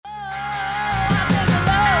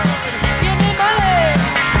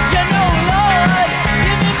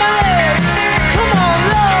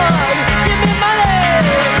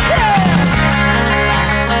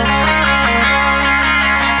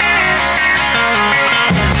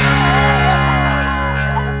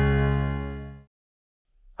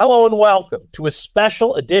Hello and welcome to a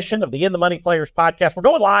special edition of the In the Money Players podcast. We're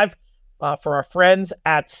going live for our friends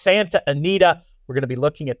at Santa Anita. We're going to be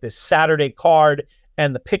looking at this Saturday card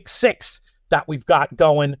and the pick six that we've got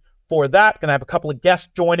going for that. Going to have a couple of guests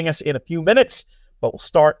joining us in a few minutes, but we'll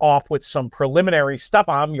start off with some preliminary stuff.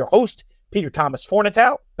 I'm your host, Peter Thomas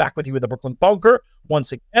Fornatow, back with you in the Brooklyn Bunker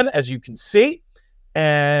once again, as you can see,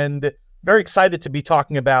 and very excited to be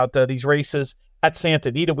talking about these races at Santa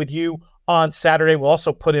Anita with you on Saturday. We'll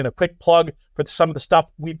also put in a quick plug for some of the stuff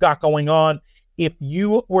we've got going on. If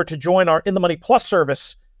you were to join our In the Money Plus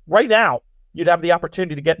service right now, you'd have the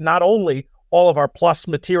opportunity to get not only all of our Plus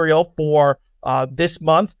material for this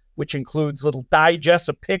month, which includes little digests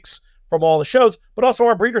of picks from all the shows, but also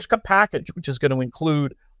our Breeders' Cup package, which is going to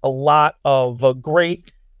include a lot of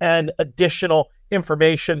great and additional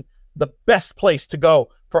information. The best place to go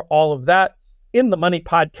for all of that,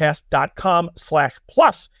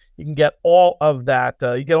 inthemoneypodcast.com/plus. You can get all of that.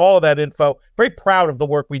 You get all of that info. Very proud of the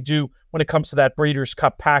work we do when it comes to that Breeders'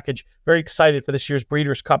 Cup package. Very excited for this year's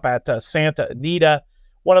Breeders' Cup at Santa Anita.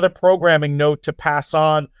 One other programming note to pass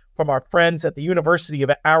on from our friends at the University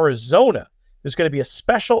of Arizona. There's going to be a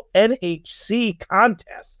special NHC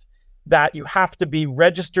contest that you have to be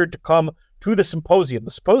registered to come to the symposium.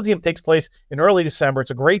 The symposium takes place in early December.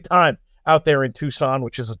 It's a great time out there in Tucson,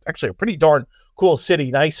 which is actually a pretty darn cool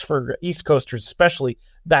city. Nice for East Coasters, especially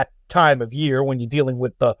that time of year when you're dealing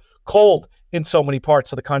with the cold in so many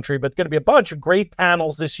parts of the country. But going to be a bunch of great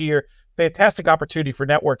panels this year. Fantastic opportunity for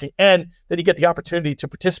networking. And then you get the opportunity to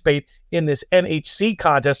participate in this NHC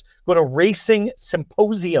contest. Go to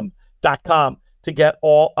racingsymposium.com to get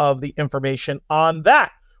all of the information on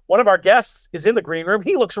that. One of our guests is in the green room.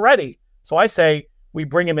 He looks ready. So I say we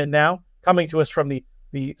bring him in now, coming to us from the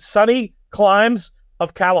sunny climes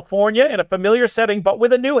of California in a familiar setting, but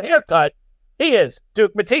with a new haircut. He is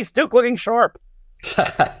Duke Matisse. Duke looking sharp.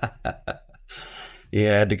 Yeah, I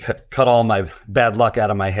had to cut all my bad luck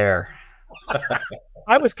out of my hair.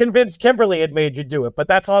 I was convinced Kimberly had made you do it, but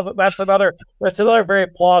that's another very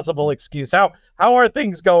plausible excuse. How are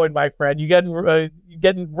things going, my friend? You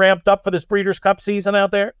getting ramped up for this Breeders' Cup season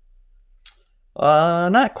out there?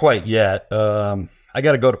 Not quite yet. I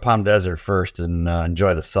got to go to Palm Desert first and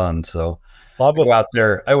enjoy the sun. So I'll go out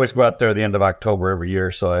there. I always go out there at the end of October every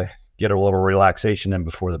year, so I get a little relaxation in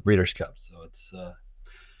before the Breeders' Cup. So it's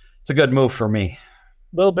a good move for me.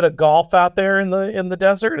 A little bit of golf out there in the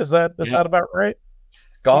desert. Is that about right?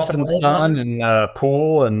 Golf and sun and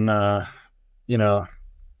pool and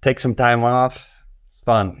take some time off. It's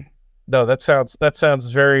fun. No, that sounds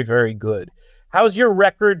very, very good. How's your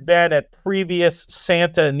record been at previous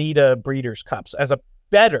Santa Anita Breeders' Cups? As a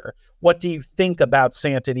bettor, what do you think about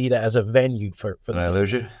Santa Anita as a venue for Did I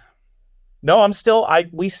lose you? No, I'm still.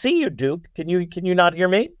 We see you, Duke. Can you not hear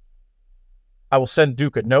me? I will send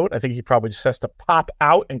Duke a note. I think he probably just has to pop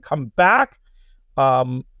out and come back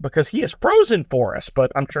because he is frozen for us.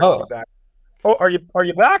 But I'm sure he'll be back. Oh, are you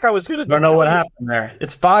back? I was going to. Don't know what happened there.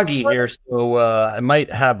 It's foggy here, so I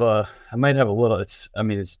might have a little. It's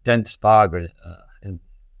dense fog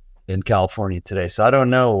in California today, so I don't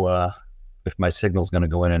know if my signal's going to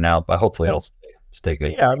go in and out. But hopefully it'll stay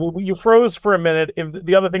good. Yeah, you froze for a minute.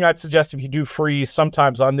 The other thing I'd suggest, if you do freeze,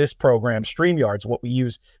 sometimes on this program, StreamYard's what we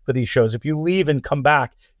use for these shows. If you leave and come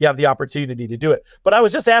back, you have the opportunity to do it. But I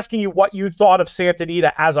was just asking you what you thought of Santa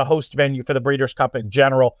Anita as a host venue for the Breeders' Cup in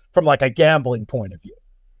general, from like a gambling point of view.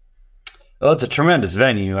 Well, it's a tremendous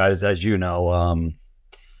venue, as you know.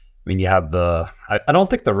 You have I don't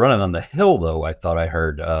think they're running on the hill, though. I thought I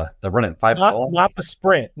heard they're running 5. Not the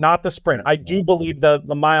sprint. I do believe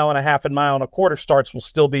the mile and a half and mile and a quarter starts will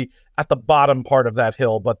still be at the bottom part of that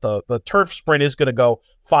hill, but the turf sprint is going to go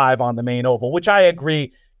 5 on the main oval, which I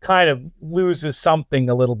agree kind of loses something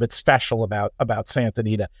a little bit special about Santa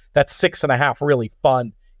Anita. That 6.5 really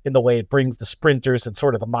fun in the way it brings the sprinters and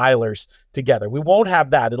sort of the milers together. We won't have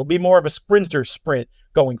that. It'll be more of a sprinter sprint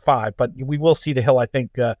going 5, but we will see the hill, I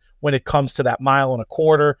think, when it comes to that mile and a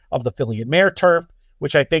quarter of the filly and mare turf,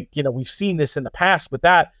 which I think, we've seen this in the past with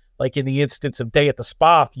that, like in the instance of Day at the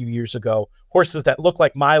Spa a few years ago. Horses that look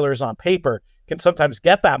like milers on paper can sometimes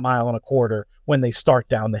get that mile and a quarter when they start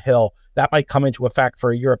down the hill. That might come into effect for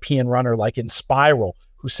a European runner like Inspiral,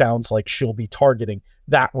 who sounds like she'll be targeting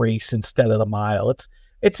that race instead of the mile.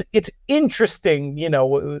 It's interesting,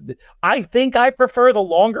 I think I prefer the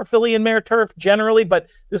longer filly and mare turf generally, but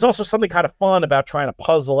there's also something kind of fun about trying to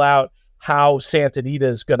puzzle out how Santa Anita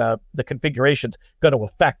is the configuration's going to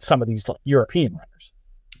affect some of these European runners.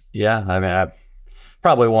 Yeah, I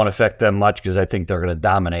probably won't affect them much because I think they're going to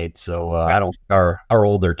dominate. So I don't think our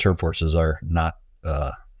older turf horses are not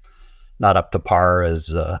up to par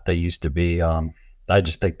as they used to be. I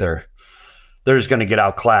just think they're just going to get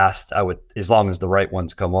outclassed. As long as the right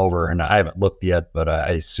ones come over, and I haven't looked yet, but I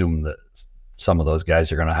assume that some of those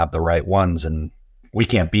guys are going to have the right ones, and we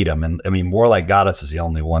can't beat them. And I mean, Warlike Goddess is the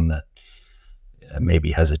only one that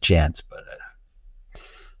maybe has a chance, but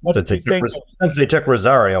since they took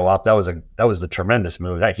Rosario off, that was the tremendous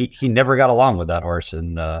move. He never got along with that horse,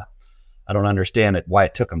 and I don't understand why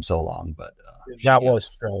it took him so long. But that was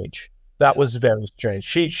strange. That was very strange.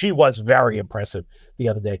 She was very impressive the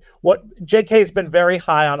other day. What JK has been very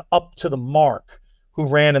high on Up to the Mark, who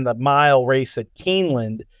ran in the mile race at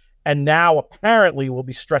Keeneland, and now apparently will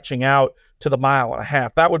be stretching out to the 1.5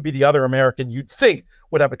 miles. That would be the other American you'd think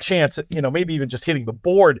would have a chance at, maybe even just hitting the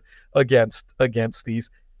board against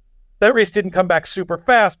these. That race didn't come back super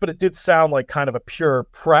fast, but it did sound like kind of a pure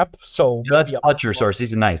prep. So that's Fletcher's horse.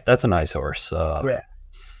 That's a nice horse. Yeah,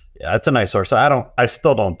 that's a nice horse. I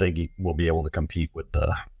still don't think he will be able to compete with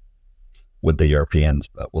the Europeans,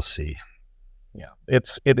 but we'll see. Yeah,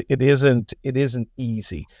 it isn't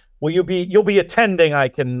easy. You'll be attending, I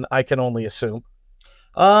can only assume.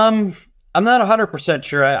 I'm not 100%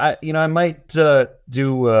 sure. I might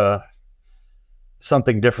do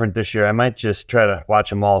something different this year. I might just try to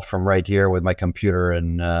watch them all from right here with my computer,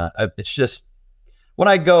 and it's just when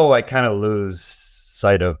I go, I kind of lose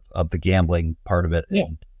sight of the gambling part of it. Yeah,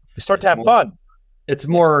 you start to have fun. It's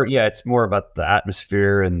more about the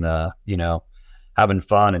atmosphere and having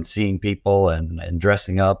fun and seeing people and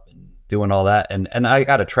dressing up and doing all that. And I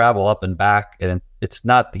got to travel up and back, and it's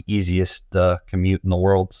not the easiest commute in the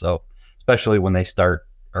world. So especially when they start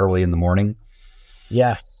early in the morning.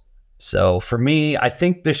 Yes. So for me, I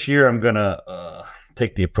think this year I'm going to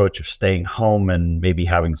take the approach of staying home and maybe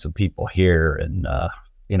having some people here and,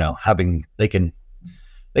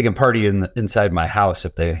 they can party inside my house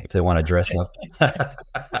if they want to dress up.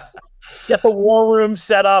 Get the war room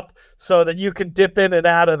set up so that you can dip in and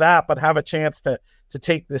out of that, but have a chance to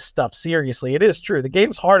take this stuff seriously. It is true. The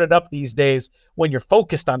game's hard enough these days when you're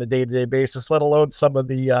focused on a day-to-day basis, let alone some of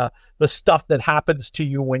the stuff that happens to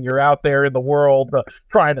you when you're out there in the world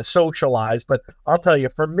trying to socialize. But I'll tell you,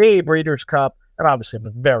 for me, Breeders' Cup, and obviously I'm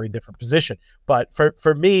in a very different position, but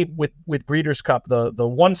for me with Breeders' Cup, the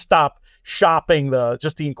one-stop shopping,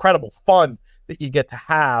 just the incredible fun that you get to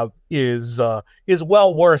have is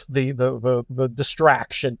well worth the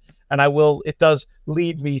distraction. And it does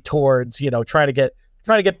lead me towards, trying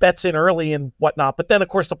to get bets in early and whatnot. But then, of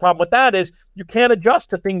course, the problem with that is you can't adjust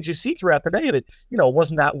to things you see throughout the day. And it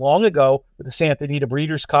wasn't that long ago with the Santa Anita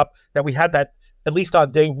Breeders' Cup that we had that, at least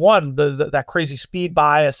on day one, that crazy speed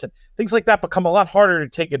bias and things like that become a lot harder to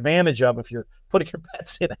take advantage of if you're putting your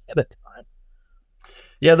bets in ahead of time.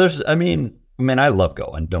 Yeah, I love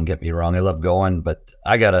going. Don't get me wrong. I love going, but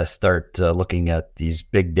I got to start looking at these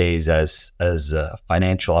big days as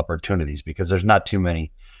financial opportunities, because there's not too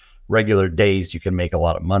many regular days you can make a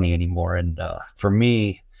lot of money anymore. And for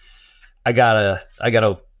me, I gotta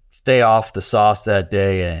stay off the sauce that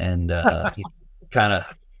day and kind of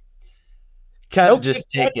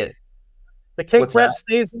just take it. The cake bread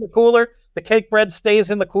stays in the cooler. The cake bread stays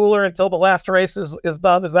in the cooler until the last race is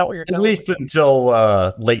done. Is that what you're telling me? At least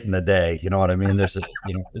until late in the day. You know what I mean? There's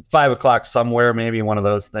it's 5 o'clock somewhere, maybe one of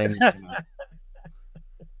those things.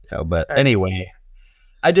 But anyway,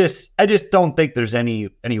 I just don't think there's any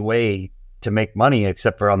way to make money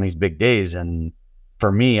except for on these big days. And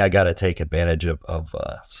for me, I got to take advantage of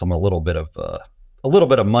a little bit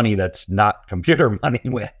of money that's not computer money.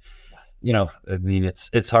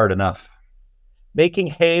 It's hard enough. Making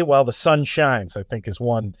hay while the sun shines, I think, is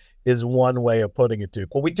one way of putting it,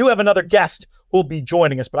 Duke. Well, we do have another guest who will be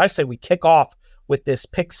joining us, but I say we kick off with this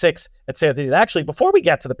pick six at Santa Anita. Actually, before we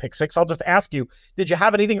get to the pick six, I'll just ask you, did you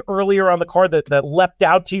have anything earlier on the card that leapt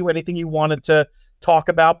out to you? Anything you wanted to talk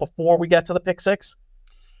about before we get to the pick six?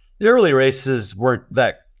 The early races weren't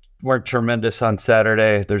tremendous on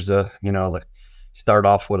Saturday. There's start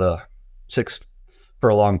off with a 6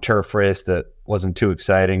 furlong turf race that wasn't too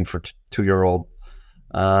exciting for 2-year-old.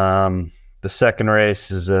 The second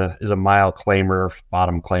race is a mile claimer,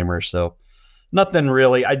 bottom claimer. So nothing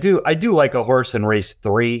really. I do like a horse in race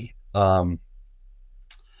 3. Horse's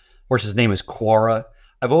name is Quora.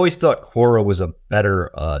 I've always thought Quora was a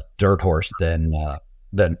better dirt horse than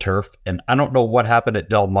turf. And I don't know what happened at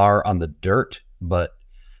Del Mar on the dirt, but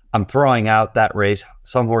I'm throwing out that race.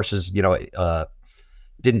 Some horses, don't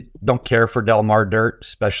care for Del Mar dirt,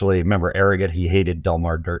 especially, remember Arrogant, he hated Del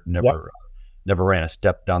Mar dirt, never ran a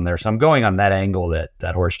step down there. So I'm going on that angle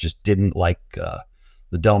that horse just didn't like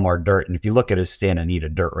the Del Mar dirt. And if you look at his Santa Anita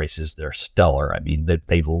dirt races, they're stellar. I mean,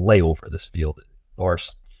 they lay over this field. The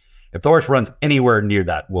horse if the horse runs anywhere near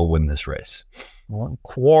that, we'll win this race.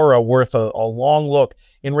 Quora worth a long look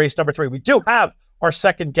in race number 3. We do have our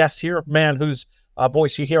second guest here, a man whose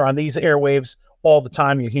voice you hear on these airwaves all the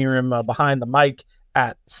time. You hear him behind the mic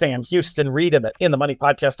at Sam Houston. Read him at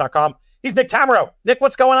inthemoneypodcast.com. He's Nick Tamaro. Nick,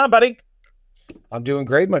 what's going on, buddy? I'm doing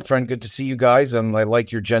great, my friend. Good to see you guys. And I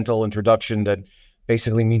like your gentle introduction that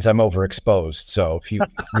basically means I'm overexposed. So if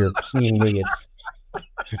you're seeing me,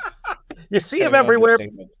 you see him everywhere, but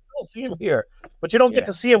you still see him here. But you don't get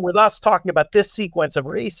to see him with us talking about this sequence of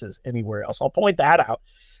races anywhere else. I'll point that out.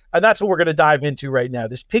 And that's what we're going to dive into right now.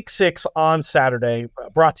 This Pick 6 on Saturday,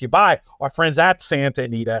 brought to you by our friends at Santa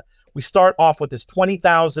Anita. We start off with this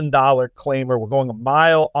 $20,000 claimer. We're going a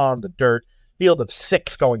mile on the dirt. Field of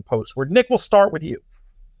 6 going postward. Nick, we'll start with you.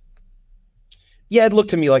 Yeah, it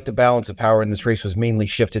looked to me like the balance of power in this race was mainly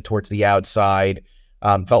shifted towards the outside.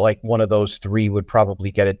 Felt like one of those 3 would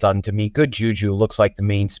probably get it done to me. Good Juju looks like the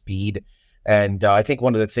main speed. And I think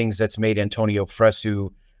one of the things that's made Antonio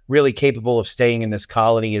Fresu really capable of staying in this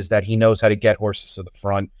colony is that he knows how to get horses to the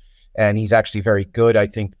front. And he's actually very good, I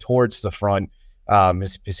think, towards the front.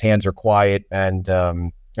 His hands are quiet, and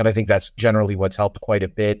I think that's generally what's helped quite a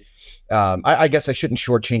bit. I guess I shouldn't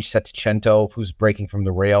shortchange Settecento, who's breaking from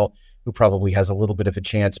the rail, who probably has a little bit of a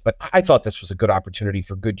chance. But I thought this was a good opportunity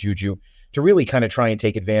for Good Juju to really kind of try and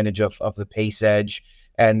take advantage of the pace edge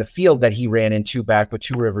and the field that he ran into back with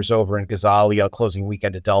Two Rivers Over and Ghazali on closing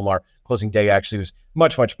weekend at Del Mar. Closing day actually was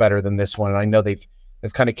much, much better than this one. And I know they've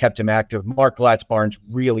kind of kept him active. Mark Glatz-Barnes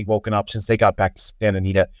really woken up since they got back to Santa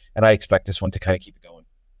Anita, and I expect this one to kind of keep it going.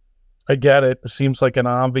 I get it. It seems like an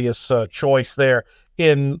obvious choice there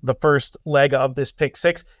in the first leg of this Pick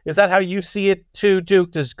 6. Is that how you see it too,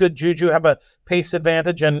 Duke? Does Good Juju have a pace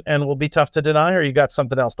advantage and will be tough to deny, or you got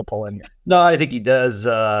something else to pull in here? No, I think he does.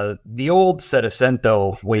 The old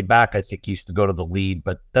Settecento way back, I think, used to go to the lead,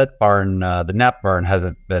 but that barn, the Nap barn,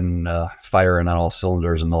 hasn't been firing on all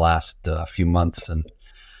cylinders in the last few months.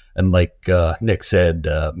 And like Nick said,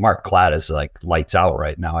 Mark Klatt is like lights out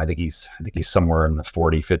right now. I think he's somewhere in the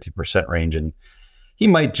 40-50% range, and he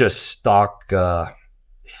might just stalk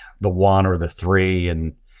the 1 or the 3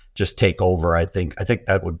 and just take over. I think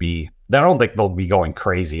that would be. I don't think they'll be going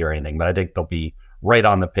crazy or anything, but I think they'll be right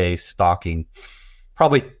on the pace, stalking.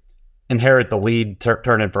 Probably inherit the lead,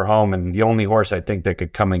 turn it for home, and the only horse I think that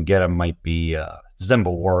could come and get him might be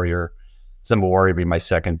Zimba Warrior. Zimba Warrior would be my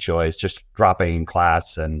second choice, just dropping in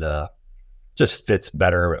class and just fits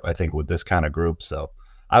better, I think, with this kind of group. So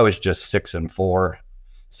I was just 6 and 4.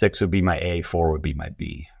 6 would be my A, 4 would be my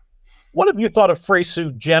B. What have you thought of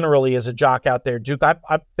Fresu generally as a jock out there, Duke?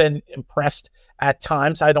 I've been impressed at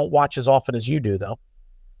times. I don't watch as often as you do, though.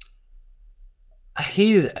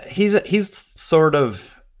 He's sort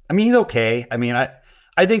of. I mean, he's okay. I mean,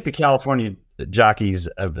 I think the California jockeys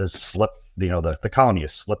have slipped. You know, the colony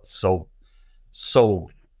has slipped so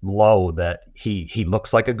low that he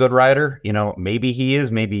looks like a good rider. You know, maybe he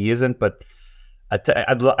is, maybe he isn't, but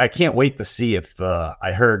I can't wait to see if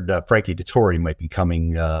I heard Frankie Dettori might be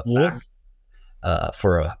coming back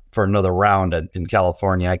for another round in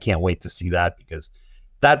California. I can't wait to see that, because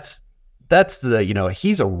that's the, you know,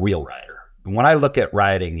 he's a real rider. When I look at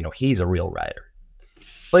riding, you know, he's a real rider.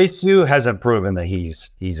 Fresu hasn't proven that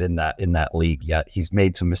he's in that league yet. He's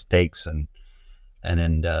made some mistakes and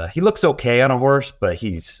he looks okay on a horse, but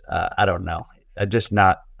he's I don't know. I'm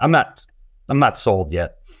not sold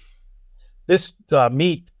yet. This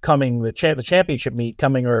meet coming, the championship meet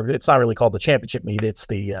coming, or it's not really called the championship meet. It's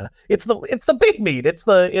the big meet. It's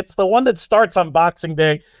the one that starts on Boxing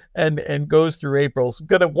Day and goes through April. It's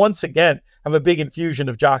going to once again have a big infusion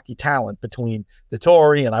of jockey talent between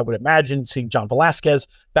Dettori and I would imagine seeing John Velasquez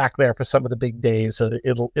back there for some of the big days. So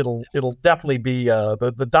it'll definitely be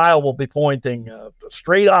the dial will be pointing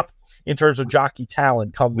straight up in terms of jockey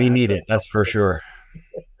talent. We need it. That's for sure.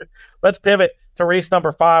 Let's pivot to race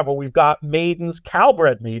number 5, where we've got maidens,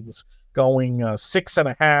 Calbred maidens, going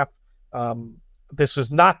 6.5. This is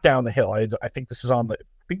not down the hill. I think this is on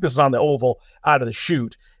the oval out of the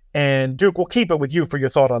chute. And Duke, we'll keep it with you for your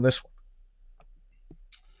thought on this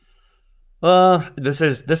one. This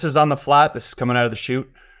is on the flat. This is coming out of the chute.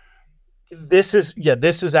 This is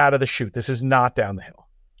out of the chute. This is not down the hill.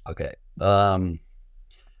 Okay.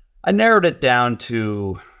 I narrowed it down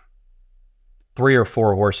to 3 or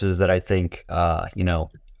 4 horses that I think, are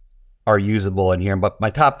usable in here. But my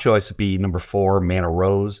top choice would be number 4, Mana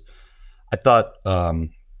Rose. I thought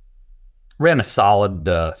ran a solid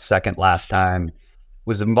second last time,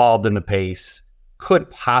 was involved in the pace, could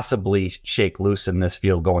possibly shake loose in this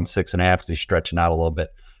field going 6.5 because he's stretching out a little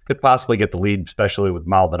bit. Could possibly get the lead, especially with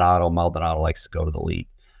Maldonado. Maldonado likes to go to the lead.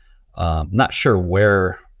 Not sure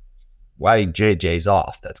where why JJ's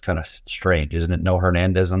off. That's kind of strange, isn't it? No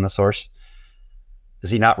Hernandez on this horse.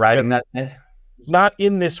 Is he not riding that? He's not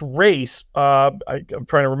in this race. I'm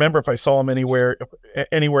trying to remember if I saw him anywhere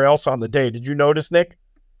else on the day. Did you notice, Nick?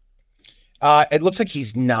 It looks like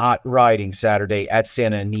he's not riding Saturday at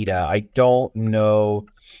Santa Anita. I don't know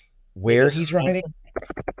where he's riding.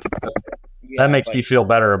 That makes me feel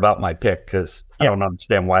better about my pick because I don't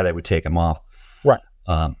understand why they would take him off. Right.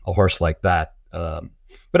 A horse like that.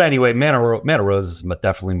 But anyway, Mana Rose is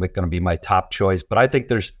definitely going to be my top choice. But I think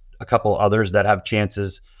there's a couple others that have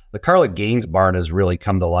chances. The Carla Gaines barn has really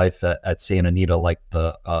come to life at Santa Anita, like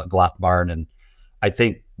the Glock barn. And I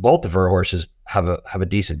think both of her horses have a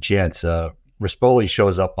decent chance. Rispoli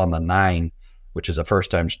shows up on the 9, which is a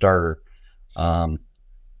first-time starter.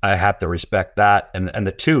 I have to respect that. And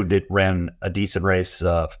the 2 ran a decent race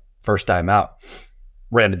first time out.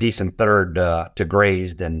 Ran a decent third to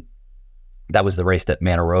Grazed, and that was the race that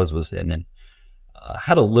Mana Rose was in, and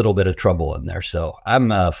had a little bit of trouble in there. So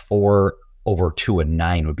I'm 4 over 2 and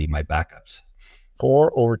 9 would be my backups.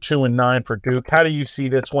 4 over 2 and 9 for Duke. How do you see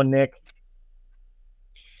this one, Nick?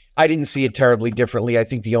 I didn't see it terribly differently. I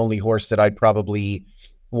think the only horse that I'd probably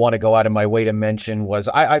want to go out of my way to mention was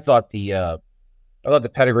I thought the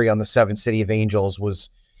pedigree on the 7 City of Angels was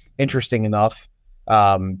interesting enough.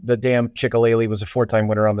 The damn Chickalele was a 4-time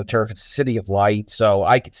winner on the turf. It's City of Light, so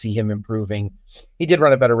I could see him improving. He did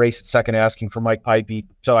run a better race at second, asking for Mike Pipey,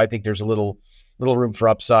 so I think there's a little room for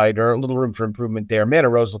upside or a little room for improvement there. Mana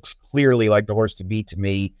Rose looks clearly like the horse to beat to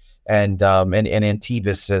me, and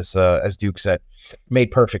Antibes, as Duke said,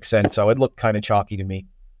 made perfect sense. So it looked kind of chalky to me.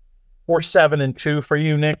 4, 7, and 2 for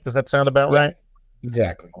you, Nick. Does that sound about right?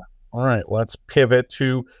 Exactly. All right, let's pivot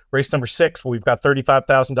to race number 6. We've got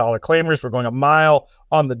 $35,000 claimers. We're going a mile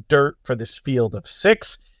on the dirt for this field of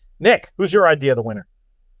 6. Nick, who's your idea of the winner?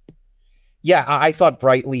 Yeah, I thought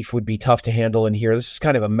Brightleaf would be tough to handle in here. This was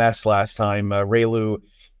kind of a mess last time. Raylu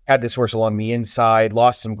had this horse along the inside,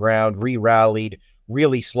 lost some ground, re-rallied,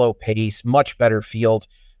 really slow pace, much better field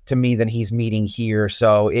to me than he's meeting here.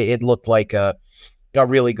 So it looked like a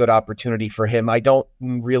really good opportunity for him. I don't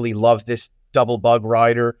really love this double bug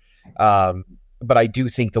rider, but I do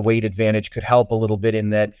think the weight advantage could help a little bit in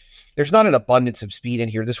that there's not an abundance of speed in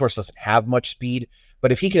here. This horse doesn't have much speed,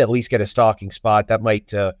 but if he can at least get a stalking spot, that might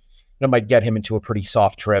get him into a pretty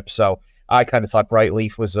soft trip. So I kind of thought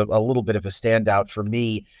Brightleaf was a little bit of a standout for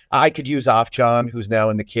me. I could use Off-John, who's now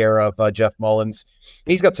in the care of Jeff Mullins.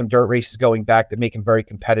 He's got some dirt races going back that make him very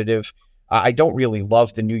competitive. I don't really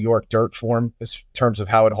love the New York dirt form in terms of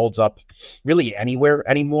how it holds up really anywhere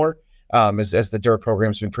anymore, as the dirt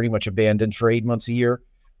program's been pretty much abandoned for 8 months a year.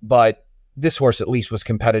 But this horse at least was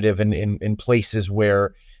competitive in places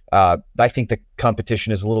where I think the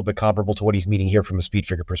competition is a little bit comparable to what he's meeting here from a speed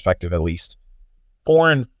figure perspective, at least.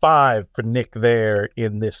 4 and 5 for Nick there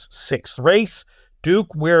in this 6th race.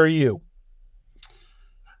 Duke, where are you?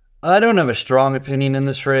 I don't have a strong opinion in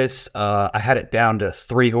this race. I had it down to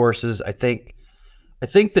 3 horses. I think the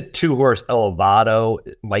 2-horse Elevado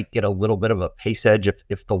might get a little bit of a pace edge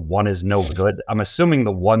if the 1 is no good. I'm assuming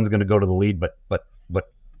the 1's going to go to the lead, but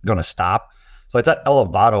going to stop. So I thought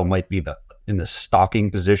Elevado might be in the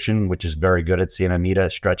stalking position, which is very good at Santa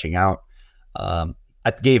Anita, stretching out. I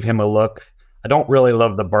gave him a look. I don't really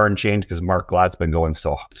love the barn change because Mark Glatt's been going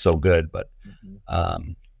so good, but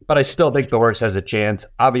I still think the horse has a chance.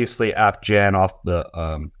 Obviously, Afjan off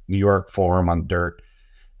the New York form on dirt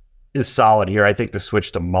is solid here. I think the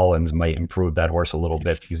switch to Mullins might improve that horse a little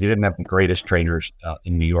bit because he didn't have the greatest trainers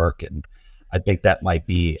in New York, and I think that might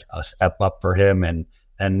be a step up for him. And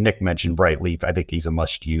Nick mentioned Brightleaf. I think he's a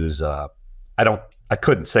must use. I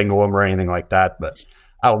couldn't single him or anything like that, but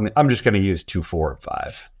I'm just going to use 2, 4, and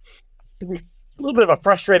 5. A little bit of a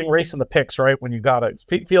frustrating race in the picks, right? When you got a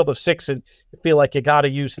field of 6 and you feel like you got to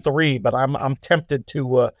use 3, but I'm tempted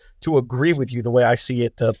to agree with you the way I see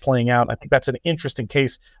it playing out. I think that's an interesting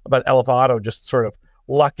case about Elevado just sort of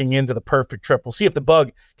lucking into the perfect trip. We'll see if the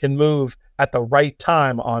bug can move at the right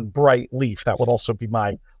time on Brightleaf. That would also be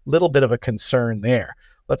my little bit of a concern there.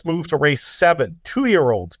 Let's move to race 7.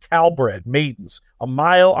 2-year-olds, Calbred, maidens, a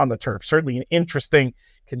mile on the turf. Certainly an interesting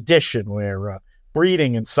condition where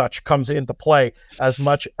breeding and such comes into play as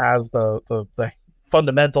much as the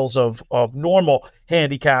fundamentals of normal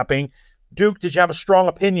handicapping. Duke, did you have a strong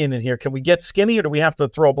opinion in here? Can we get skinny, or do we have to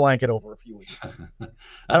throw a blanket over a few weeks?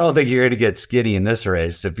 I don't think you're going to get skinny in this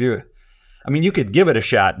race. You could give it a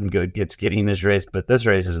shot and get skinny in this race, but this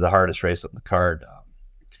race is the hardest race on the card.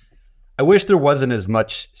 I wish there wasn't as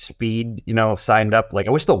much speed, signed up. Like,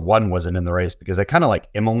 I wish the 1 wasn't in the race because I kind of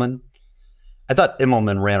like Immelman. I thought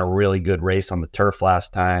Immelman ran a really good race on the turf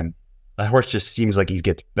last time. That horse just seems like he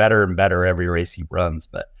gets better and better every race he runs.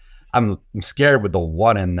 But I'm scared with the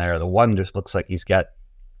one in there. The one just looks like he's got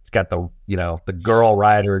the, the girl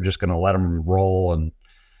rider just going to let him roll. And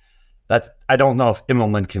I don't know if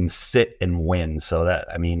Immelman can sit and win. So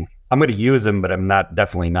I'm going to use him, but I'm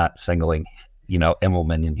definitely not singling,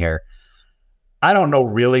 Immelman in here. I don't know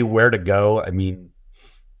really where to go. I mean,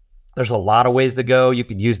 there's a lot of ways to go. You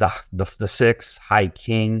could use the 6 High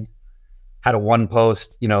King. Had a one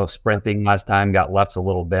post, sprinting last time, got left a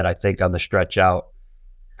little bit, I think, on the stretch out.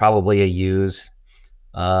 Probably a use.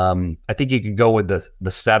 I think you could go with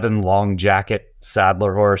the 7 Long Jacket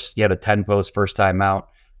Saddler horse. He had a 10 post first time out,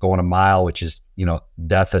 going a mile, which is,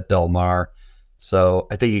 death at Del Mar. So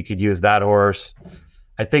I think you could use that horse.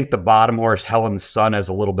 I think the bottom horse, Helen's Son, has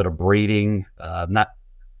a little bit of breeding. Not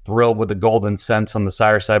thrilled with the Golden Sense on the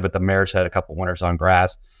sire side, but the mare's had a couple winners on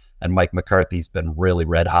grass. And Mike McCarthy's been really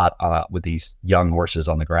red hot with these young horses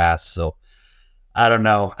on the grass. So I don't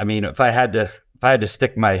know. I mean, if I had to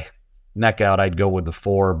stick my neck out, I'd go with the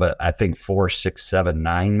 4, but I think 4, 6, 7,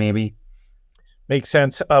 9 maybe. Makes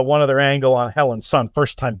sense. One other angle on Helen's Son,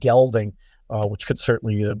 first time gelding, which could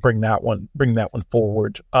certainly bring that one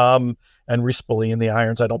forward. And Rispoli in the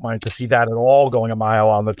irons, I don't mind to see that at all, going a mile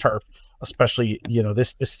on the turf. Especially,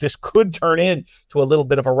 this could turn into a little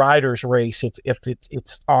bit of a rider's race if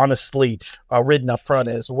it's honestly ridden up front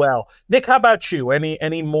as well. Nick, how about you?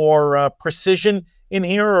 Any more precision in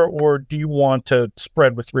here, or do you want to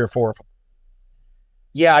spread with 3 or 4 of them?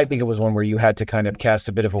 Yeah, I think it was one where you had to kind of cast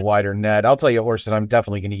a bit of a wider net. I'll tell you a horse that I'm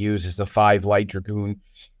definitely going to use is the 5 Light Dragoon.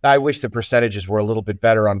 I wish the percentages were a little bit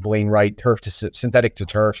better on Blaine Wright, turf to synthetic to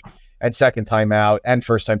turf, and second time out, and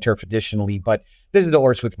first time turf additionally. But this is the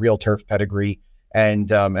horse with real turf pedigree,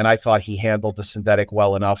 and I thought he handled the synthetic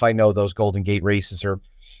well enough. I know those Golden Gate races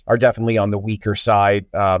are definitely on the weaker side.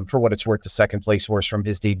 For what it's worth, the second place horse from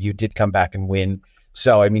his debut did come back and win.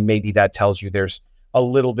 So, I mean, maybe that tells you there's a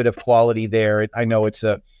little bit of quality there. I know it's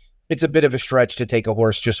a bit of a stretch to take a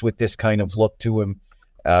horse just with this kind of look to him,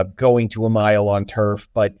 going to a mile on turf,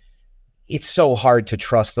 but it's so hard to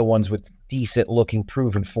trust the ones with decent looking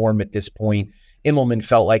proven form at this point. Immelman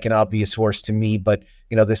felt like an obvious horse to me, but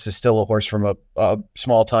this is still a horse from a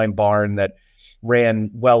small time barn that ran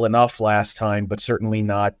well enough last time, but certainly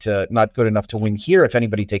not good enough to win here if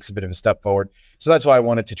anybody takes a bit of a step forward. So that's why I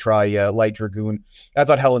wanted to try Light Dragoon. I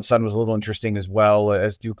thought Helen's Son was a little interesting as well,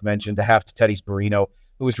 as Duke mentioned, to have to Teddy's Barino,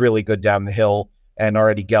 who was really good down the hill and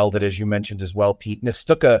already gelded, as you mentioned as well, Pete.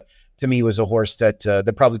 Nistuka, to me, was a horse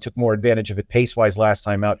that probably took more advantage of it pace-wise last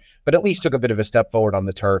time out, but at least took a bit of a step forward on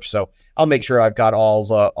the turf. So I'll make sure I've got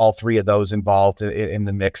all 3 of those involved in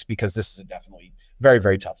the mix, because this is a definitely very,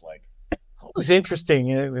 very tough leg. It was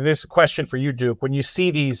interesting. This is a question for you, Duke. When you see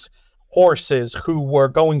these horses who were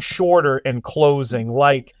going shorter and closing,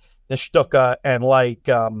 like the Stuka and like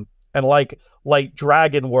Light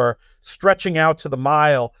Dragon were stretching out to the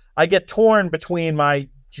mile, I get torn between my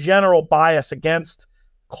general bias against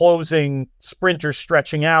closing sprinters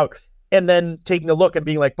stretching out, and then taking a look and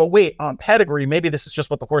being like, but wait, on pedigree, maybe this is just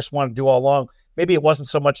what the horse wanted to do all along. Maybe it wasn't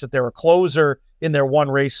so much that they were a closer in their one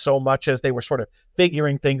race so much as they were sort of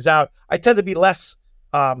figuring things out. I tend to be less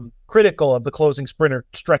critical of the closing sprinter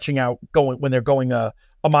stretching out when they're going a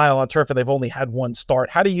mile on turf and they've only had one start.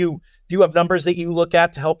 Do you have numbers that you look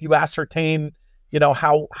at to help you ascertain,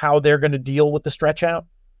 how they're going to deal with the stretch out?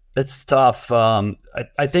 It's tough.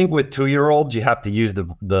 I think with 2-year-olds, you have to use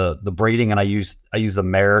the breeding, and I use the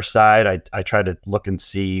mare side. I try to look and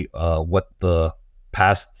see what the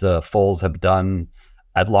past foals have done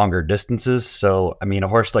at longer distances. So, I mean, a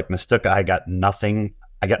horse like Nistuka, I got nothing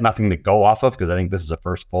to go off of, because I think this is a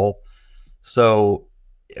first foal. So,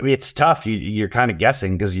 I mean, it's tough. You're kind of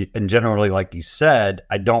guessing, because and generally, like you said,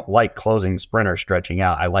 I don't like closing sprinter stretching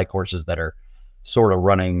out. I like horses that are sort of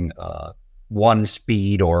running one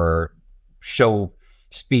speed or show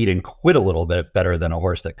speed and quit a little bit better than a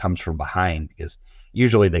horse that comes from behind, because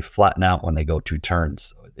usually they flatten out when they go 2 turns.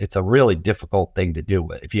 So it's a really difficult thing to do.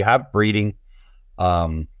 But if you have breeding,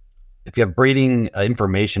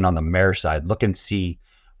 information on the mare side, look and see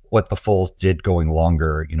what the foals did going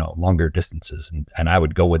longer distances, and I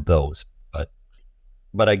would go with those.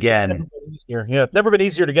 But again, it's never been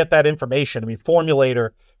easier to get that information. I mean, Formulator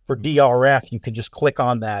for DRF, you can just click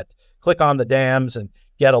on the dams and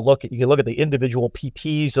get a look at. You can look at the individual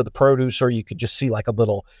PPs of the producer. You could just see like a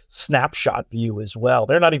little snapshot view as well.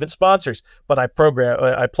 They're not even sponsors, but I plug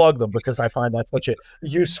them because I find that such a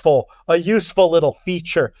useful little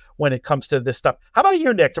feature when it comes to this stuff. How about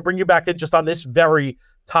you, Nick? To bring you back in just on this very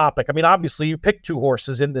topic. I mean, obviously you picked 2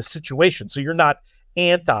 horses in this situation, so you're not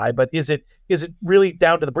anti, but is it really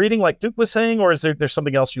down to the breeding like Duke was saying, or is there's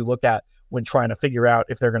something else you look at when trying to figure out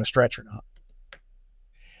if they're going to stretch or not?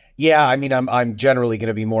 Yeah, I mean, I'm generally going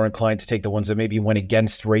to be more inclined to take the ones that maybe went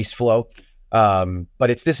against race flow. But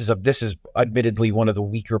this is admittedly one of the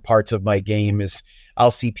weaker parts of my game. Is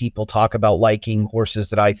I'll see people talk about liking horses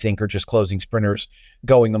that I think are just closing sprinters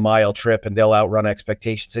going a mile trip and they'll outrun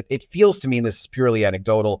expectations. It feels to me, and this is purely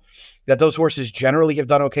anecdotal, that those horses generally have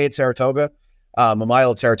done okay at Saratoga. A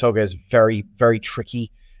mile at Saratoga is very, very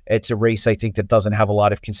tricky. It's a race, I think, that doesn't have a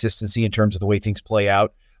lot of consistency in terms of the way things play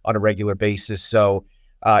out on a regular basis. So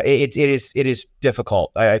it is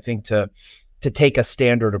difficult, I think, to take a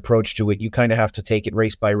standard approach to it. You kind of have to take it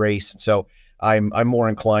race by race. So I'm more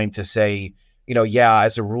inclined to say,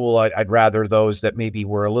 as a rule, I'd rather those that maybe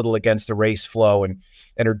were a little against the race flow and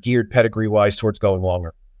are geared pedigree wise towards going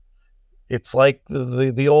longer. It's like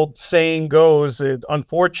the old saying goes,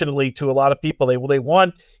 unfortunately, to a lot of people, they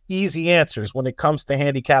want easy answers when it comes to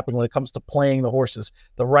handicapping, when it comes to playing the horses.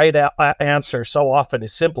 The right answer so often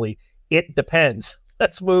is simply, it depends.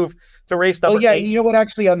 Let's move to race number 8. You know what,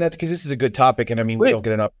 actually, on that, because this is a good topic, and I mean, we don't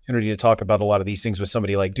get an opportunity to talk about a lot of these things with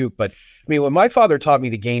somebody like Duke, but I mean, when my father taught me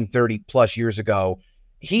the game 30 plus years ago,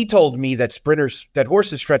 he told me that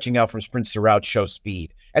horses stretching out from sprints to routes show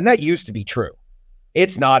speed. And that used to be true.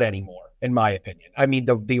 It's not anymore, in my opinion. I mean,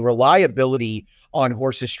 the reliability on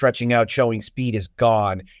horses stretching out showing speed is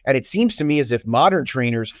gone. And it seems to me as if modern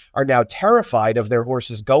trainers are now terrified of their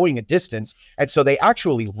horses going a distance. And so they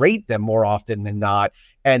actually rate them more often than not.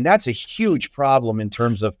 And that's a huge problem in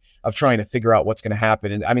terms of trying to figure out what's going to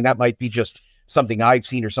happen. And I mean, that might be just something I've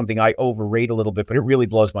seen or something I overrate a little bit, but it really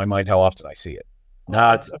blows my mind how often I see it.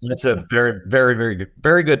 No, it's a very, very,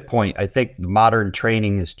 very good point. I think modern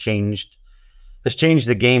training has changed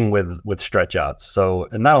the game with stretch outs. So,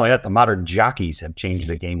 and not only that, the modern jockeys have changed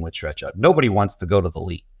the game with stretch out. Nobody wants to go to the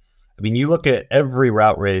lead. I mean, you look at every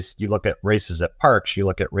route race, you look at races at parks, you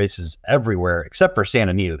look at races everywhere, except for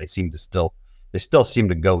Santa Anita. They still seem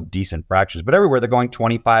to go decent fractions, but everywhere they're going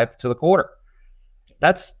 25 to the quarter.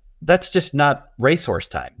 That's just not racehorse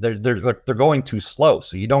time. They're going too slow.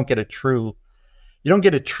 So you don't get a true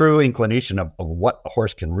inclination of what a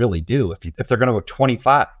horse can really do if they're going to go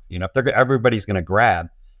 25. If everybody's going to grab,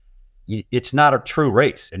 it's not a true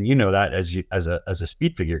race, and you know that as a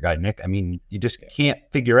speed figure guy, Nick. I mean, you just can't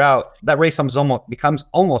figure out that race. Becomes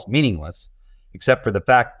almost meaningless, except for the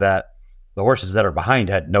fact that the horses that are behind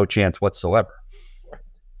had no chance whatsoever.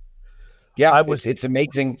 Yeah, it's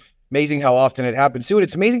amazing how often it happens too, and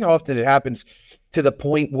it's amazing how often it happens to the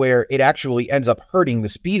point where it actually ends up hurting the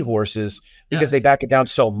speed horses because they back it down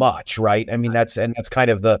so much, right? I mean, that's kind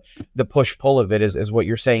of the push-pull of it is what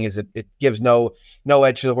you're saying is it gives no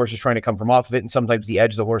edge to the horses trying to come from off of it, and sometimes the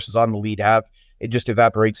edge the horses on the lead have, it just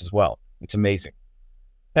evaporates as well. It's amazing.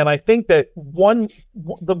 And I think that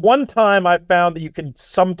the one time I found that you can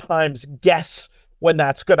sometimes guess when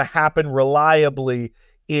that's going to happen reliably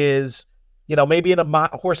is, maybe in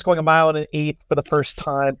a horse going a mile and an eighth for the first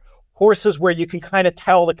time, horses where you can kind of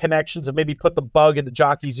tell the connections and maybe put the bug in the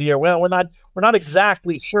jockey's ear. Well, we're not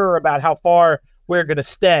exactly sure about how far we're going to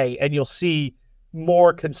stay, and you'll see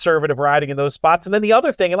more conservative riding in those spots. And then the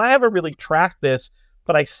other thing, and I haven't really tracked this,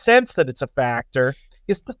 but I sense that it's a factor,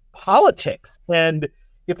 is just politics. And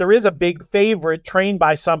if there is a big favorite trained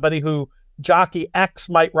by somebody who jockey X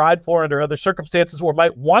might ride for under other circumstances or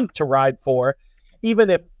might want to ride for, even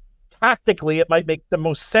if tactically it might make the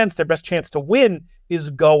most sense, their best chance to win is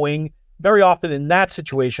going, very often in that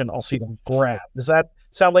situation, I'll see them grab. Does that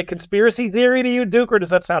sound like conspiracy theory to you, Duke, or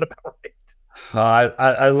does that sound about right?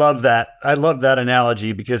 I love that. I love that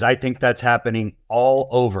analogy because I think that's happening all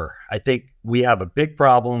over. I think we have a big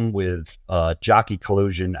problem with jockey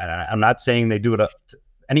collusion. And I'm not saying they do it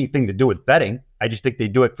anything to do with betting. I just think they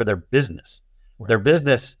do it for their business. Right. Their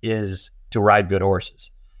business is to ride good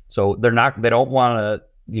horses. So they don't want to,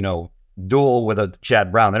 duel with a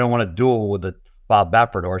Chad Brown. They don't want to duel with a Bob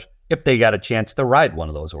Baffert horse if they got a chance to ride one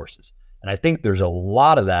of those horses. And I think there's a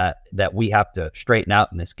lot of that we have to straighten out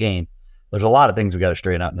in this game. There's a lot of things we got to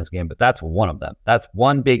straighten out in this game, but that's one of them. That's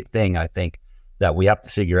one big thing I think that we have to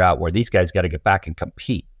figure out, where these guys got to get back and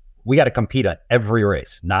compete. We got to compete on every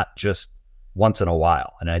race, not just once in a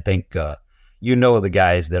while. And I think the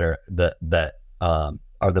guys that are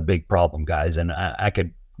are the big problem guys. And I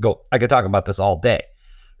could talk about this all day,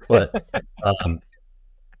 but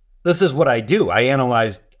this is what I do. I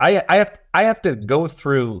analyze. I have to go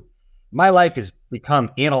through. My life has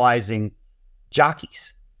become analyzing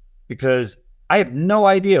jockeys because I have no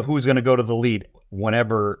idea who's going to go to the lead.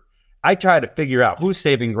 Whenever I try to figure out who's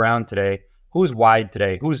saving ground today, who's wide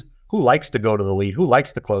today, who likes to go to the lead, who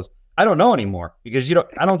likes to close, I don't know anymore because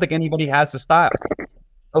I don't think anybody has the style.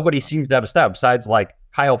 Nobody seems to have a style besides like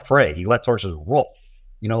Kyle Frey. He lets horses roll.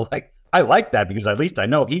 Like I like that because at least I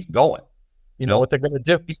know he's going. You know what they're going to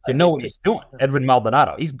do. I know what he's doing. Edwin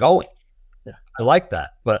Maldonado, he's going. Yeah. I like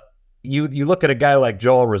that. But you look at a guy like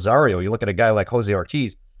Joel Rosario, you look at a guy like Jose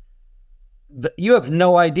Ortiz, you have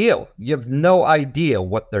no idea. You have no idea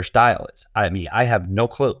what their style is. I mean, I have no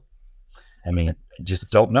clue. I mean,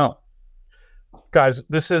 just don't know. Guys,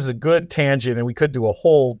 this is a good tangent, and we could do a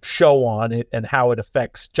whole show on it and how it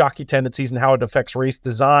affects jockey tendencies and how it affects race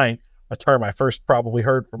design, a term I first probably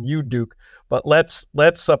heard from you, Duke. But let's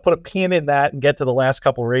put a pin in that and get to the last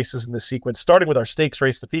couple of races in the sequence, starting with our stakes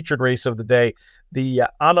race, the featured race of the day, the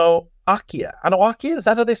Anoakia, is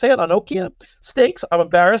that how they say it? Anoakia Stakes. I'm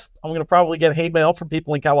embarrassed. I'm going to probably get hate mail from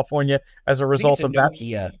people in California as a result of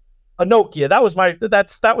that. Anoakia.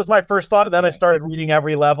 That was my first thought, and then I started reading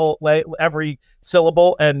every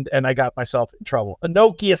syllable, and I got myself in trouble.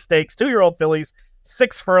 Anoakia Stakes, 2-year-old fillies,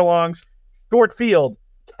 6 furlongs, short field.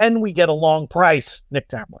 Can we get a long price, Nick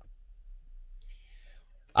Tamlin?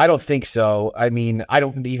 I don't think so. I mean, I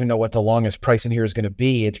don't even know what the longest price in here is going to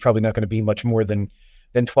be. It's probably not going to be much more than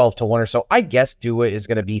 12 to 1 or so. I guess Dua is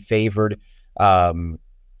going to be favored.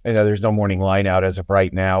 There's no morning line out as of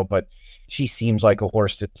right now, but she seems like a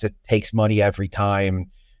horse that takes money every time.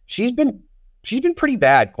 She's been pretty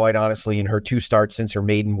bad, quite honestly, in her 2 starts since her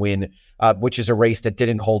maiden win, which is a race that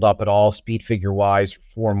didn't hold up at all, speed figure wise,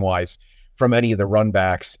 form wise, from any of the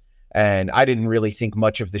runbacks. And I didn't really think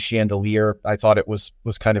much of the Chandelier. I thought it was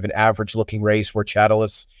kind of an average looking race where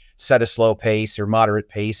Chattelis set a slow pace or moderate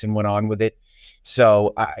pace and went on with it.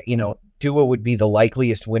 So, Dua would be the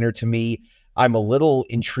likeliest winner to me. I'm a little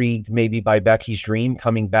intrigued maybe by Becky's Dream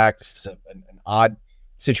coming back. This is an odd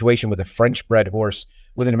situation with a French-bred horse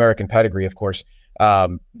with an American pedigree, of course,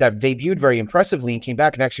 that debuted very impressively and came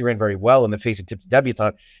back and actually ran very well in the face of Tip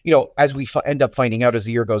Debutante. As we end up finding out as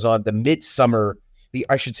the year goes on,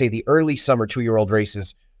 the early summer 2-year-old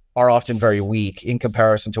races are often very weak in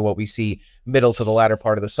comparison to what we see middle to the latter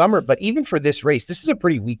part of the summer. But even for this race, this is a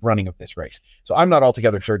pretty weak running of this race. So I'm not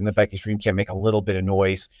altogether certain that Becky's Dream can't make a little bit of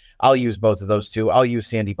noise. I'll use both of those two. I'll use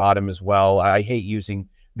Sandy Bottom as well. I hate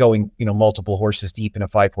going multiple horses deep in a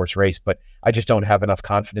 5-horse race, but I just don't have enough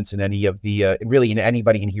confidence in any of the, really in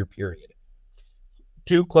anybody in here, period.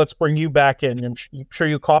 Duke, let's bring you back in. I'm sure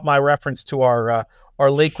you caught my reference to our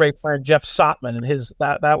late great friend Jeff Sotman and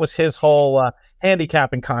that was his whole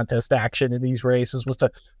handicapping contest action in these races, was to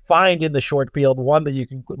find in the short field one that you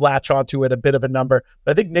can latch onto at a bit of a number.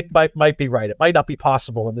 But I think Nick might be right. It might not be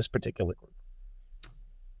possible in this particular group.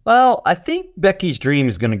 Well, I think Becky's Dream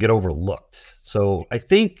is going to get overlooked. So I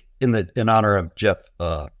think in honor of Jeff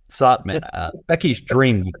Sotman, Becky's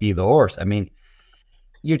Dream would be the horse. I mean,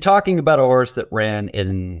 you're talking about a horse that ran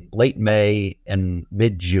in late May and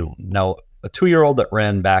mid-June. Now, a 2-year-old that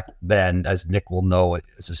ran back then, as Nick will know,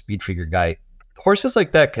 as a speed figure guy, horses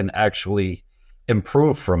like that can actually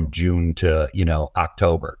improve from June to,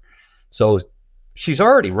 October. So she's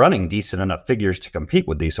already running decent enough figures to compete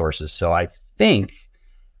with these horses. So I think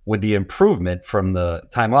with the improvement from the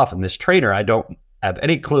time off, and this trainer, I don't have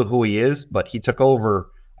any clue who he is, but he took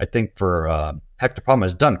over, I think, for Hector Palma,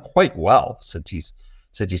 has done quite well since he's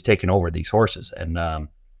taken over these horses. And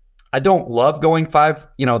I don't love going 5,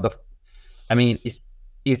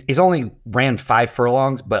 he's only ran 5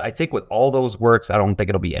 furlongs, but I think with all those works, I don't think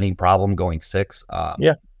it'll be any problem going 6.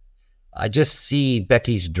 I just see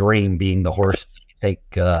Becky's Dream being the horse I think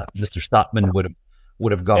Mr. Stockman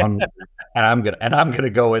would have gone, and I'm gonna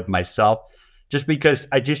go with myself, just because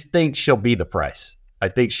I just think she'll be the price. I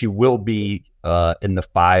think she will be in the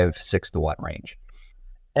 5-6 to 1 range.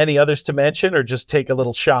 Any others to mention, or just take a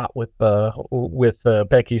little shot with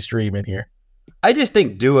Becky's Dream in here? I just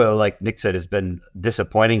think Dua, like Nick said, has been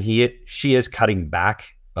disappointing. She is cutting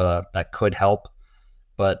back. That could help,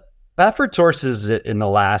 but Baffert horses in the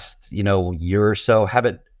last year or so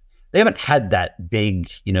haven't had that big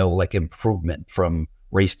improvement from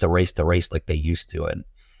race to race to race like they used to,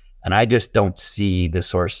 and I just don't see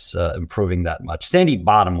this horse improving that much. Sandy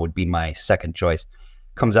Bottom would be my second choice.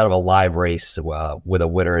 Comes out of a live race with a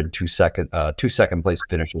winner and two second place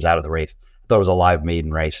finishers out of the race. I thought it was a live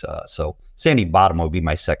maiden race. So Sandy Bottom would be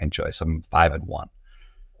my second choice. I'm 5-1.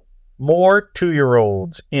 More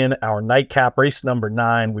 2-year-olds in our nightcap race number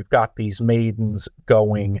 9. We've got these maidens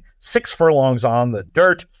going 6 furlongs on the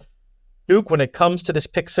dirt. Duke, when it comes to this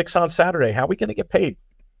pick 6 on Saturday, how are we going to get paid?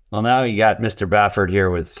 Well, now you got Mr. Baffert here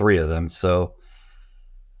with 3 of them. So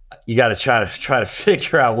you got to try to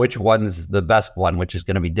figure out which one's the best one, which is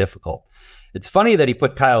going to be difficult. It's funny that he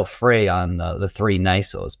put Kyle Frey on the 3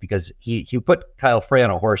 Nisos, because he put Kyle Frey on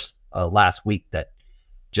a horse last week that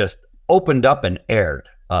just opened up and aired.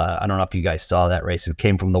 I don't know if you guys saw that race. It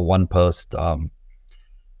came from the one post.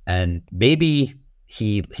 And maybe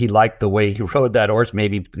he liked the way he rode that horse.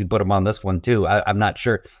 Maybe he put him on this one too. I'm not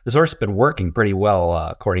sure. This horse has been working pretty well,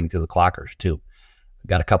 according to the clockers too.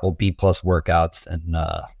 Got a couple B+ workouts, and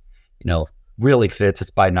really fits. It's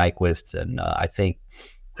by Nyquist, and I think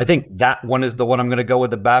that one is the one I'm going to go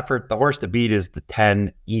with the Baffert. The horse to beat is the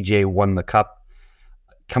 10. EJ Won the Cup.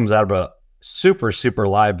 Comes out of a super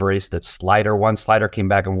live race that Slider won. Slider came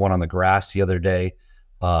back and won on the grass the other day.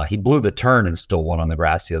 He blew the turn and still won on the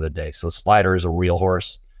grass the other day. So Slider is a real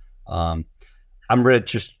horse. I'm really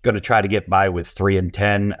just going to try to get by with 3 and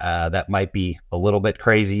 10. That might be a little bit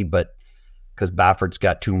crazy, but because Baffert's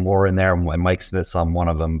got 2 more in there and Mike Smith's on one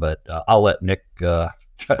of them. But I'll let Nick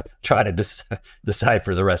try to decide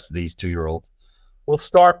for the rest of these 2-year-olds. We'll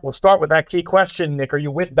start with that key question, Nick. Are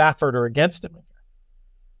you with Baffert or against him?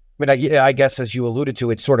 I mean, I guess as you alluded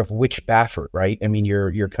to, it's sort of which Baffert, right? I mean,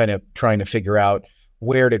 you're kind of trying to figure out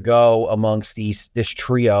where to go amongst this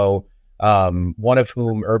trio, one of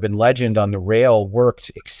whom, Urban Legend on the rail,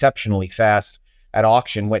 worked exceptionally fast at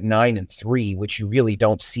auction, went 9 and 3, which you really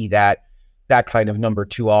don't see that kind of number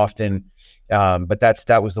too often. But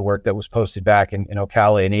that was the work that was posted back in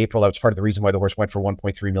Ocala in April. That was part of the reason why the horse went for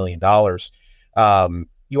 $1.3 million.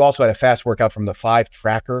 You also had a fast workout from the 5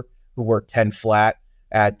 Tracker, who worked 10 flat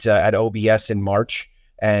at OBS in March,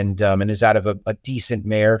 and is out of a decent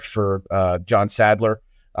mare for John Sadler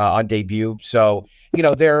on debut. So,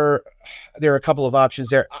 there are a couple of options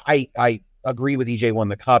there. I agree with EJ Won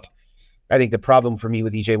the Cup. I think the problem for me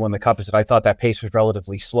with EJ Won the Cup is that I thought that pace was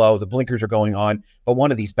relatively slow. The blinkers are going on, but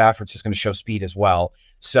one of these Bafferts is going to show speed as well.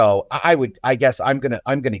 So I guess I'm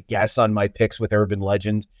gonna guess on my picks with Urban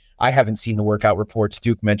Legend. I haven't seen the workout reports.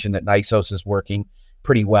 Duke mentioned that Nysos is working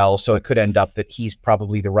pretty well, so it could end up that he's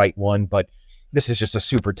probably the right one, but this is just a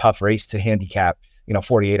super tough race to handicap,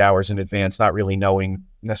 48 hours in advance, not really knowing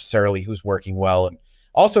necessarily who's working well, and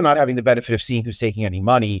also not having the benefit of seeing who's taking any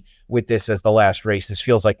money with this as the last race. This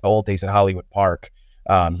feels like the old days at Hollywood Park.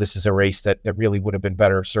 This is a race that really would have been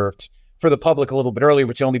better served for the public a little bit earlier,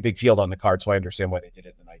 which is the only big field on the card, so I understand why they did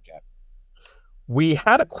it in the nightcap. We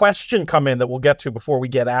had a question come in that we'll get to before we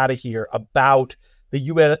get out of here about the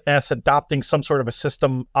U.S. adopting some sort of a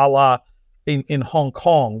system a la in Hong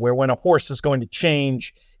Kong, where when a horse is going to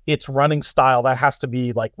change its running style, that has to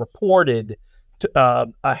be reported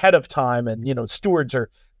ahead of time. And, stewards are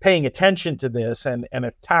paying attention to this. And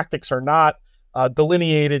if tactics are not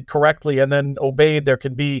delineated correctly and then obeyed, there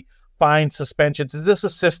can be fine suspensions. Is this a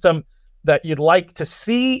system that you'd like to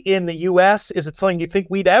see in the U.S.? Is it something you think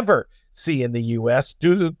we'd ever see in the U.S.?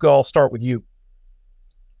 Duke, I'll start with you.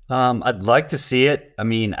 I'd like to see it. I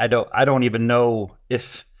mean, I don't even know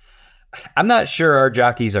if I'm not sure our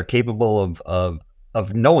jockeys are capable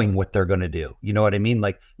of knowing what they're going to do. You know what I mean?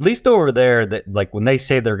 At least over there, that when they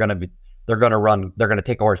say they're going to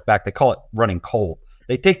take a horse back, they call it running cold.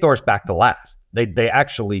 They take the horse back to last. They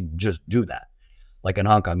actually just do that. Like in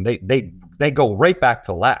Hong Kong, they go right back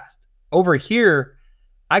to last. Over here,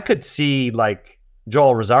 I could see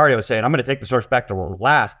Joel Rosario saying, "I'm going to take this horse back to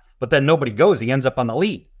last," but then nobody goes. He ends up on the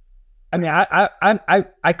lead. I mean,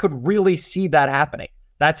 I could really see that happening.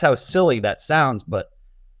 That's how silly that sounds, but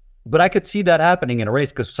I could see that happening in a race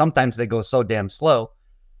because sometimes they go so damn slow.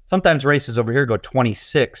 Sometimes races over here go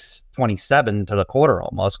 26, 27 to the quarter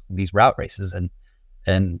almost, these route races,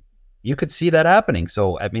 and you could see that happening.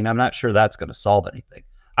 So, I mean, I'm not sure that's going to solve anything.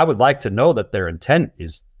 I would like to know that their intent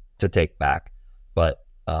is to take back, but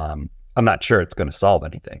I'm not sure it's going to solve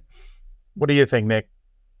anything. What do you think, Nick?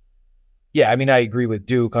 Yeah, I mean, I agree with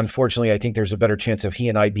Duke. Unfortunately, I think there's a better chance of he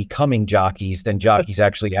and I becoming jockeys than jockeys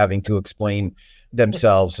actually having to explain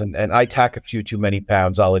themselves. And I tack a few too many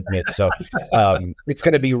pounds, I'll admit. So it's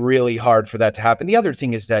going to be really hard for that to happen. The other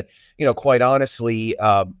thing is that, quite honestly,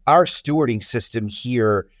 our stewarding system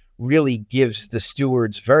here really gives the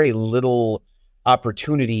stewards very little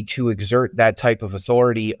opportunity to exert that type of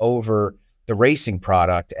authority over the racing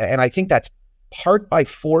product. And I think that's part by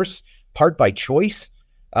force, part by choice.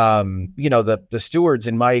 The stewards,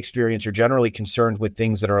 in my experience, are generally concerned with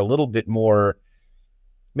things that are a little bit more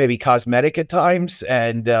maybe cosmetic at times.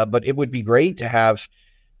 And but it would be great to have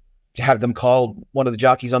them call one of the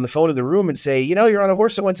jockeys on the phone in the room and say, you're on a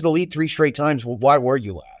horse that went to the lead 3 straight times. Well, why were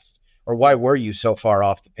you last? Or why were you so far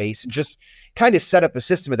off the pace? And just kind of set up a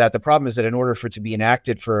system of that. The problem is that in order for it to be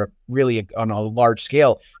enacted on a large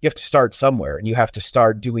scale, you have to start somewhere, and you have to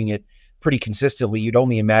start doing it pretty consistently. You'd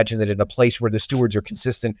only imagine that in a place where the stewards are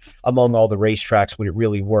consistent among all the racetracks would it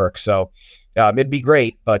really work. So it'd be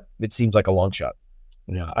great, but it seems like a long shot.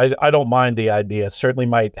 Yeah, I don't mind the idea. Certainly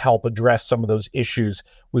might help address some of those issues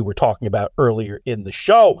we were talking about earlier in the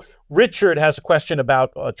show. Richard has a question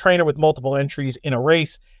about a trainer with multiple entries in a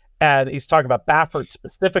race, and he's talking about Baffert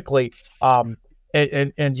specifically. And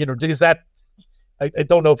is that I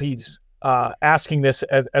don't know if he's asking this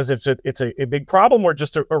as if it's a big problem or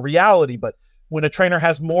just a reality, but when a trainer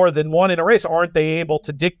has more than one in a race, aren't they able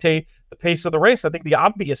to dictate the pace of the race? I think the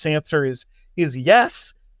obvious answer is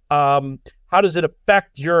yes. How does it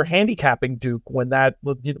affect your handicapping, Duke, when that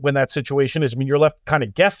situation is? I mean, you're left kind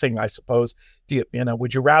of guessing, I suppose.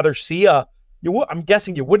 Would you rather see I'm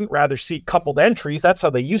guessing you wouldn't rather see coupled entries. That's how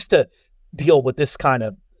they used to deal with this kind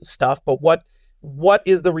of stuff. But what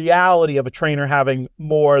is the reality of a trainer having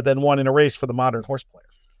more than one in a race for the modern horse player?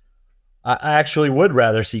 I actually would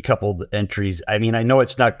rather see coupled entries. I mean, I know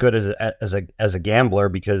it's not good as a gambler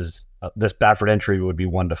because this Baffert entry would be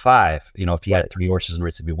 1 to 5. If you had 3 horses in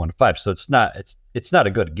race, it'd be 1 to 5. So it's not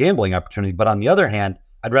a good gambling opportunity. But on the other hand,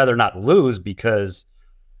 I'd rather not lose because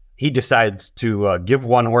he decides to give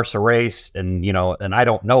one horse a race, and and I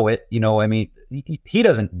don't know it. I mean, he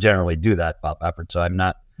doesn't generally do that, Bob Baffert. So I'm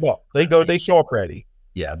not. Well, they show up ready.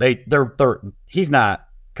 Yeah, he's not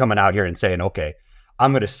coming out here and saying, okay,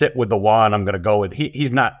 I'm going to sit with the one. I'm going to go with. He's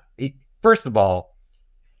not. First of all,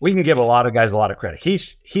 we can give a lot of guys a lot of credit.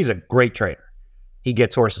 He's a great trainer. He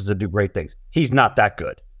gets horses to do great things. He's not that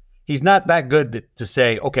good. He's not that good to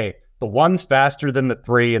say, okay, the 1's faster than the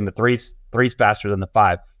 3, and the three's faster than the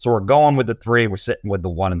 5. So we're going with the 3. We're sitting with the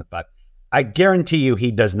 1 and the 5. I guarantee you, he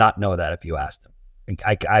does not know that if you asked him.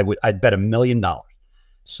 I'd bet $1 million.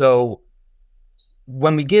 So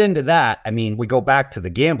when we get into that, I mean, we go back to the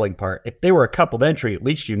gambling part. If they were a coupled entry, at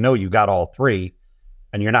least you got all 3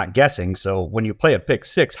 and you're not guessing. So when you play a pick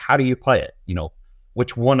 6, how do you play it?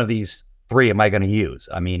 Which one of these 3 am I going to use?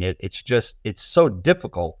 I mean, it's so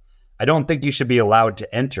difficult. I don't think you should be allowed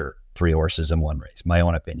to enter 3 horses in one race, my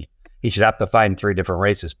own opinion. He should have to find 3 different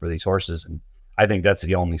races for these horses. And I think that's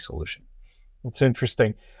the only solution. It's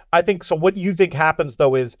interesting. I think so. What you think happens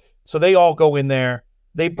though is, so they all go in there,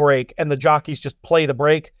 they break, and the jockeys just play the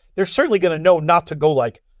break. They're certainly going to know not to go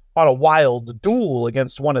like on a wild duel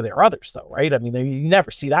against one of their others, though, right? I mean, you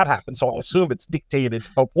never see that happen, so I assume it's dictated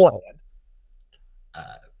beforehand.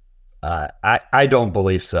 I don't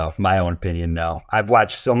believe so. My own opinion, no. I've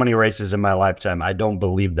watched so many races in my lifetime. I don't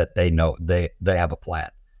believe that they know they have a plan.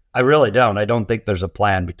 I really don't. I don't think there's a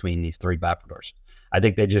plan between these 3 Baffert horses. I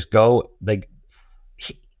think they just go.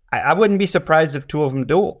 I wouldn't be surprised if 2 of them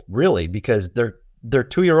dueled, really, because they're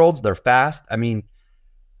 2-year-olds. They're fast. I mean,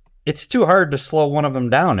 it's too hard to slow one of them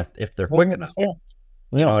down if they're quick enough. You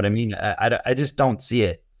know what I mean? I just don't see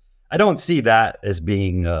it. I don't see that as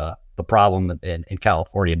being the problem in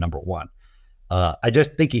California, number one. I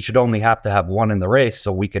just think you should only have to have 1 in the race,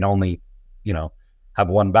 so we can only, have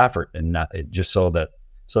 1 Baffert, and not, just so that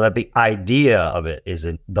the idea of it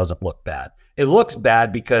doesn't look bad. It looks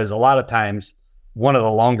bad because a lot of times one of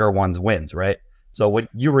the longer ones wins, right? So what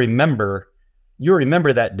you remember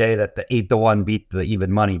that day that the 8-1 beat the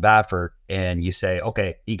even money Baffert, and you say,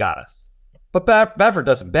 okay, he got us. But Baffert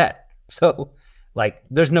doesn't bet. So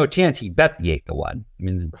there's no chance he bet the 8-1. I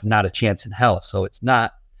mean, not a chance in hell. So it's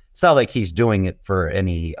not like he's doing it for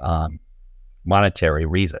any monetary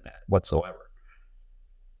reason whatsoever.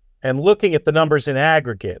 And looking at the numbers in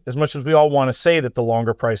aggregate, as much as we all want to say that the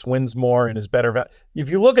longer price wins more and is better, if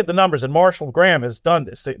you look at the numbers, and Marshall Graham has done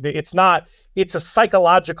this, it's a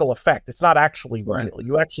psychological effect. It's not actually real. Right.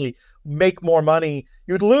 You actually make more money.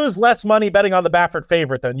 You'd lose less money betting on the Baffert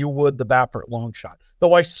favorite than you would the Baffert long shot.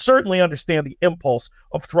 Though I certainly understand the impulse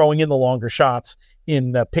of throwing in the longer shots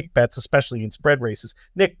in pick bets, especially in spread races.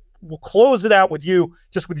 Nick, we'll close it out with you,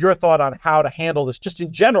 just with your thought on how to handle this, just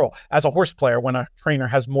in general, as a horse player, when a trainer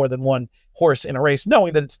has more than 1 horse in a race,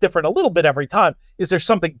 knowing that it's different a little bit every time. Is there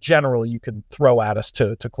something general you can throw at us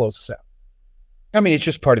to close us out? I mean, it's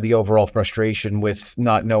just part of the overall frustration with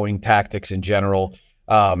not knowing tactics in general.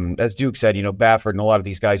 As Duke said, Baffert and a lot of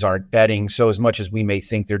these guys aren't betting. So as much as we may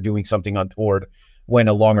think they're doing something untoward when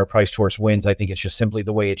a longer priced horse wins, I think it's just simply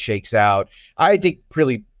the way it shakes out. I think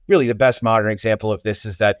really the best modern example of this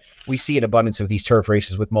is that we see an abundance of these turf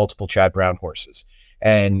races with multiple Chad Brown horses.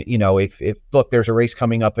 And, if look, there's a race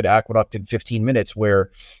coming up at Aqueduct in 15 minutes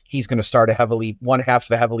where he's going to start one half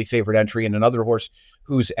of a heavily favored entry and another horse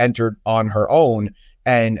who's entered on her own.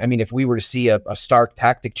 And I mean, if we were to see a stark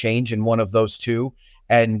tactic change in one of those 2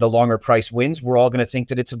 and the longer price wins, we're all going to think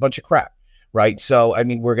that it's a bunch of crap. Right. So, I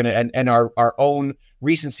mean, we're going to, and our own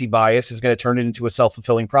recency bias is going to turn it into a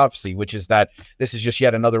self-fulfilling prophecy, which is that this is just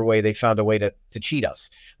yet another way they found a way to cheat us,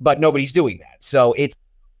 but nobody's doing that. So it's.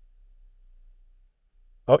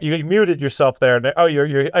 Oh, you muted yourself there. Oh, your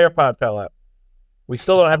AirPod fell out. We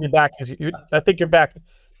still don't have you back because I think you're back.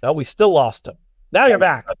 No, we still lost him. Now you're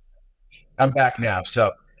back. I'm back now.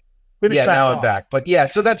 So now I'm back. But yeah,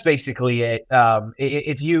 so that's basically it.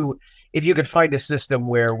 If you could find a system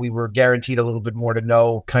where we were guaranteed a little bit more to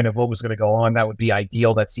know kind of what was going to go on, that would be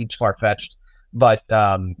ideal. That seems far-fetched. But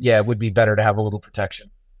it would be better to have a little protection.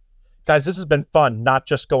 Guys, this has been fun, not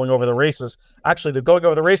just going over the races. Actually, the going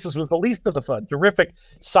over the races was the least of the fun. Terrific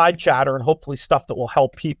side chatter and hopefully stuff that will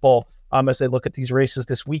help people as they look at these races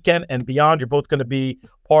this weekend and beyond. You're both going to be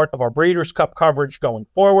part of our Breeders' Cup coverage going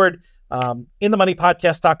forward.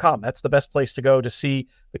 InTheMoneyPodcast.com. That's the best place to go to see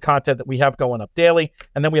the content that we have going up daily.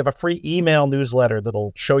 And then we have a free email newsletter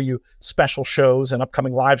that'll show you special shows and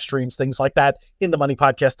upcoming live streams, things like that,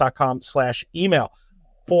 InTheMoneyPodcast.com/email.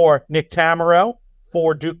 For Nick Tamaro,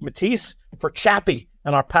 for Duke Matisse, for Chappie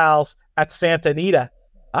and our pals at Santa Anita,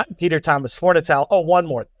 I'm Peter Thomas Fornital. Oh, one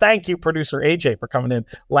more. Thank you, producer AJ, for coming in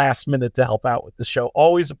last minute to help out with the show.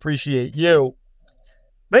 Always appreciate you.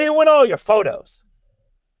 May you win all your photos.